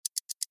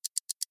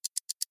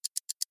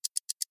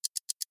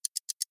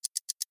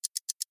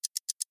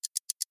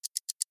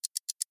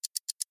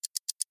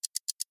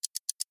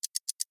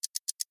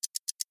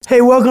Hey,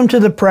 welcome to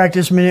the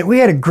Practice Minute. We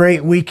had a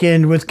great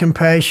weekend with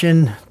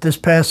Compassion this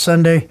past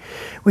Sunday.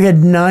 We had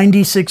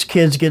 96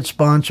 kids get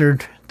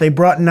sponsored. They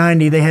brought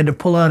 90. They had to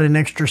pull out an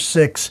extra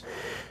 6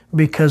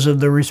 because of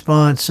the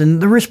response.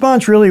 And the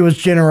response really was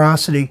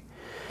generosity.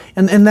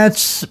 And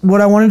that's what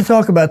I wanted to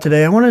talk about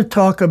today. I want to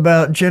talk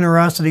about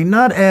generosity,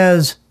 not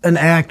as an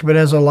act, but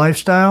as a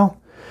lifestyle.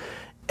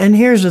 And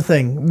here's the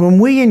thing. When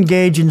we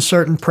engage in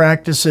certain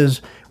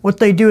practices, what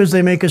they do is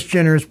they make us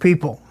generous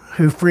people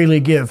who freely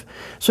give.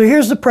 So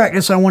here's the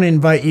practice I want to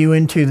invite you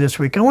into this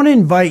week. I want to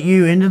invite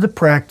you into the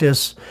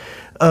practice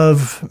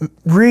of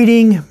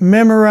reading,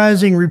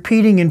 memorizing,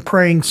 repeating, and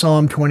praying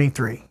Psalm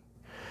 23.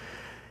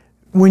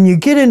 When you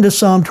get into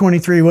Psalm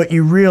 23, what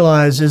you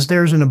realize is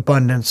there's an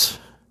abundance.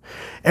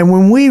 And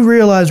when we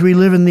realize we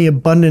live in the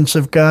abundance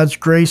of God's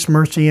grace,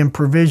 mercy, and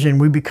provision,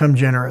 we become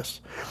generous.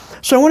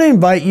 So I want to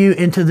invite you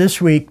into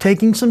this week,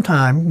 taking some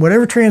time,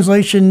 whatever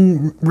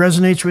translation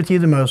resonates with you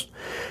the most,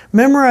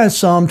 memorize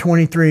Psalm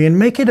 23 and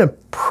make it a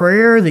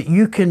prayer that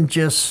you can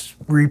just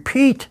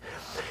repeat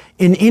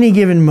in any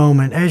given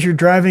moment. As you're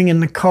driving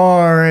in the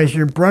car, as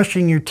you're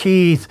brushing your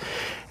teeth,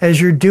 as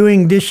you're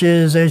doing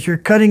dishes, as you're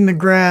cutting the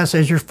grass,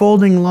 as you're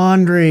folding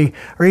laundry,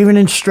 or even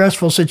in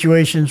stressful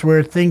situations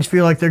where things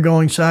feel like they're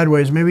going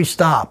sideways, maybe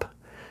stop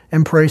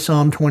and pray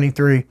Psalm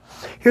 23.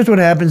 Here's what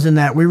happens in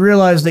that. We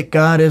realize that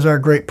God is our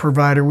great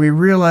provider. We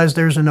realize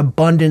there's an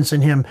abundance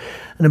in Him,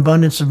 an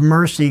abundance of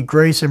mercy,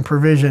 grace, and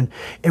provision.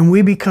 And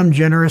we become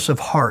generous of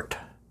heart.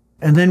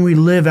 And then we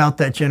live out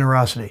that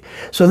generosity.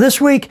 So this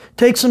week,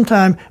 take some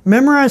time,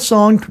 memorize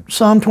Psalm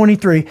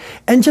 23,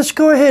 and just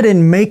go ahead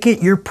and make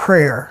it your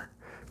prayer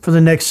for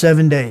the next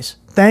 7 days.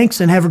 Thanks,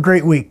 and have a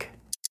great week.